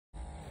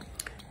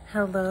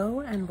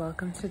Hello and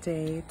welcome to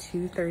day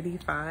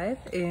 235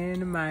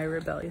 in my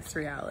rebellious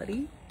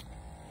reality.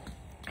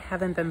 I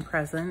haven't been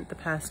present the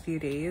past few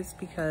days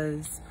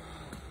because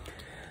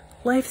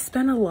life's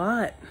been a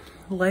lot.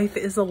 Life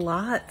is a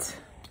lot.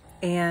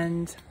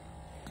 And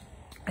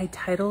I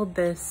titled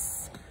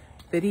this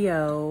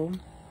video,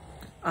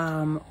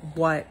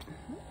 What?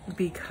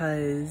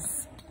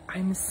 Because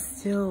I'm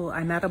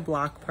at a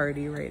block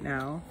party right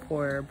now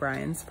for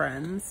Brian's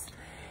friends,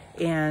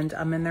 and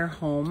I'm in their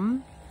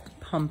home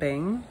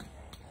pumping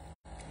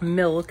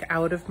milk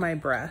out of my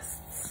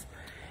breasts.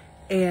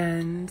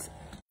 And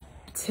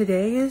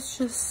today is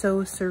just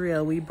so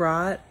surreal. We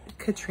brought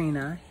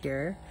Katrina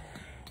here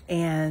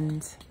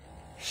and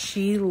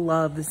she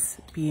loves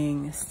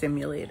being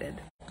stimulated.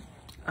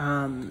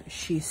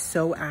 She's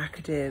so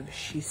active,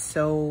 she's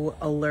so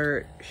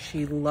alert,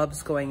 she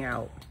loves going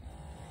out.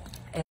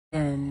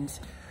 And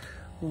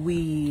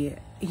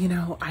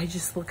I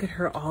just look at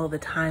her all the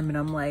time and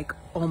I'm like,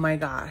 oh my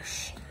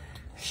gosh,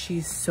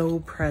 she's so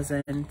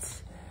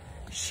present.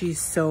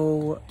 She's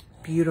so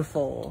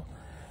beautiful.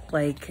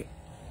 Like,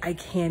 I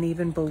can't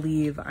even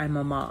believe I'm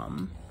a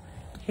mom.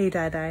 Hey,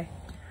 Dai.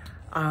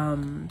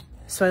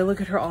 So I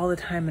look at her all the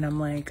time and I'm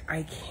like,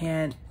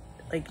 I'm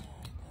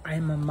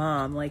a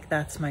mom. Like,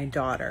 that's my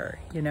daughter,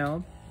 you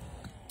know?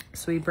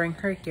 So we bring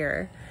her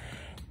here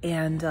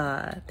and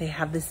they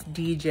have this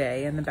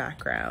DJ in the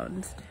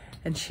background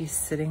and she's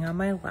sitting on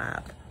my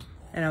lap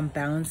and I'm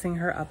bouncing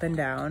her up and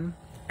down.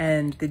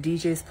 And the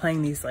DJ's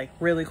playing these like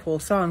really cool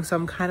songs. So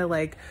I'm kind of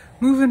like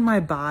moving my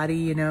body,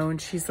 you know,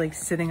 and she's like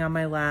sitting on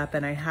my lap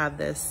and I have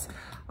this,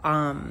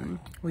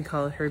 we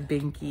call it her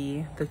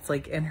binky that's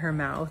like in her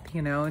mouth,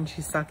 you know, and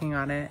she's sucking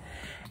on it.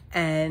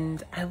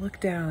 And I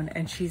look down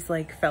and she's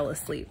like fell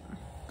asleep.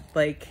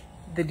 Like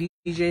the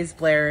DJ's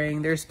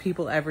blaring, there's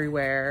people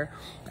everywhere.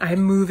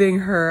 I'm moving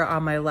her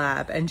on my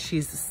lap and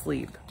she's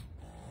asleep.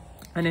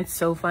 And it's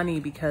so funny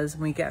because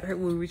when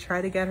we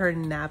try to get her to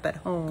nap at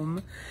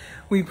home,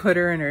 we put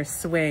her in her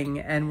swing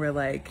and we're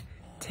like,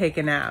 take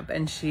a nap.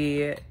 And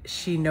she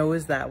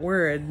knows that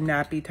word,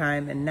 nappy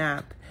time and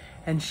nap.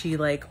 And she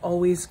like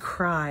always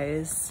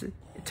cries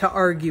to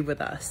argue with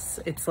us.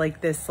 It's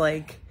like this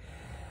like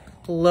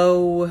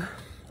low,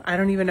 I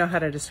don't even know how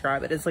to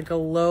describe it. It's like a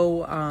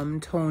low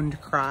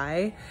toned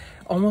cry,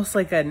 almost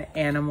like an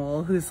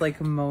animal who's like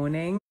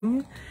moaning.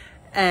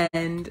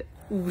 And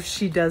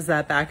she does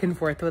that back and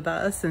forth with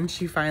us and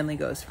she finally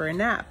goes for a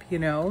nap, you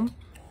know?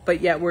 But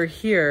yet we're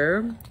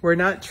here, we're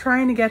not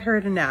trying to get her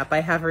to nap.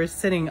 I have her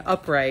sitting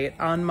upright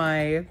on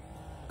my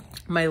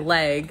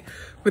leg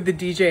with the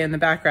DJ in the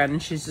background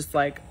and she's just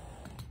like,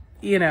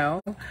 you know?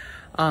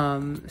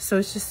 So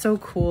it's just so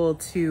cool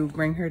to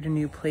bring her to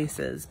new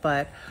places,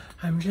 but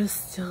I'm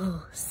just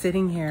still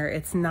sitting here.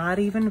 It's not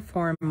even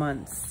 4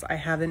 months. I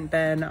haven't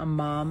been a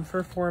mom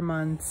for 4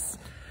 months.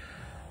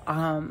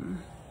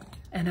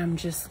 And I'm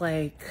just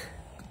like,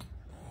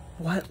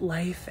 what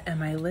life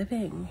am I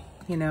living,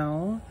 you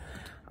know?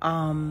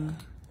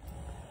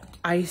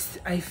 I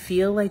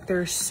feel like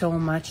there's so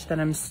much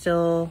that I'm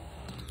still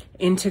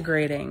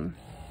integrating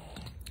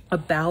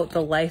about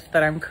the life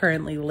that I'm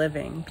currently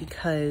living,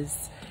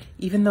 because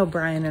even though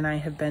Brian and I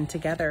have been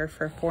together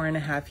for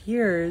 4.5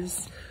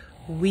 years,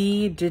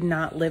 we did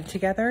not live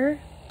together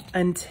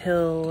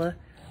until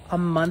a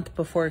month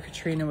before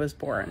Katrina was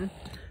born.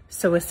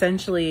 So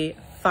essentially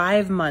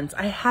 5 months.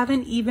 I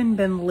haven't even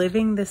been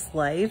living this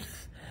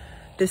life,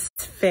 this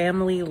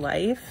family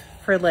life,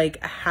 for like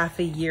a half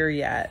a year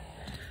yet.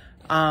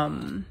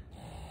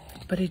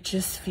 But it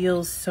just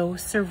feels so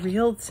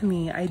surreal to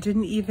me. I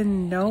didn't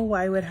even know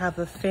I would have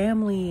a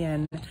family,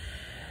 and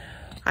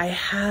I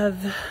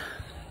have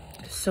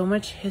so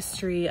much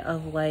history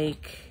of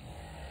like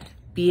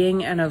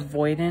being an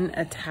avoidant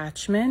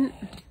attachment.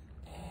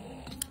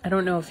 I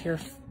don't know if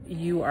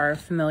you are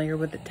familiar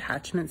with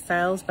attachment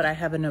styles, but I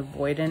have an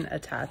avoidant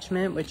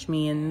attachment, which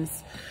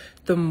means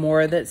the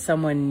more that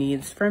someone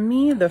needs from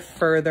me, the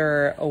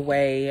further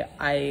away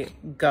I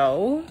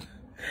go.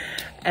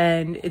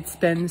 And it's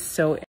been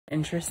so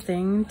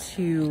interesting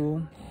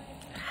to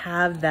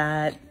have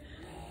that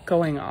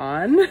going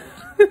on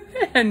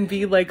and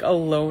be like a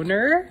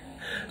loner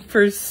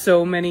for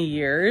so many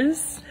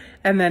years.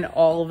 And then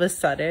all of a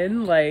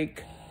sudden,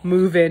 like,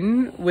 move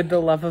in with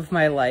the love of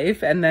my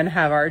life and then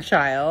have our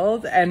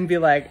child and be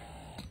like,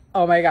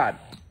 oh my God,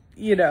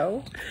 you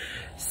know?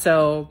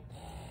 So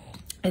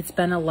it's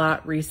been a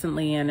lot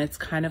recently and it's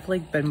kind of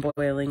like been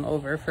boiling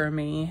over for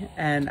me.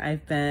 And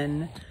I've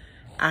been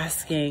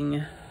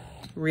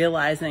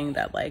realizing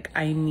that like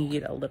I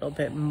need a little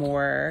bit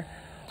more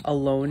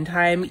alone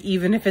time,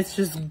 even if it's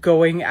just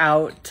going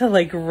out to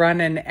like run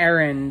an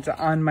errand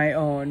on my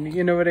own.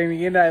 You know what I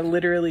mean? I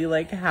literally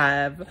like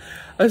have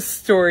a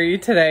story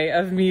today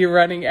of me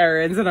running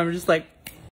errands and I'm just like,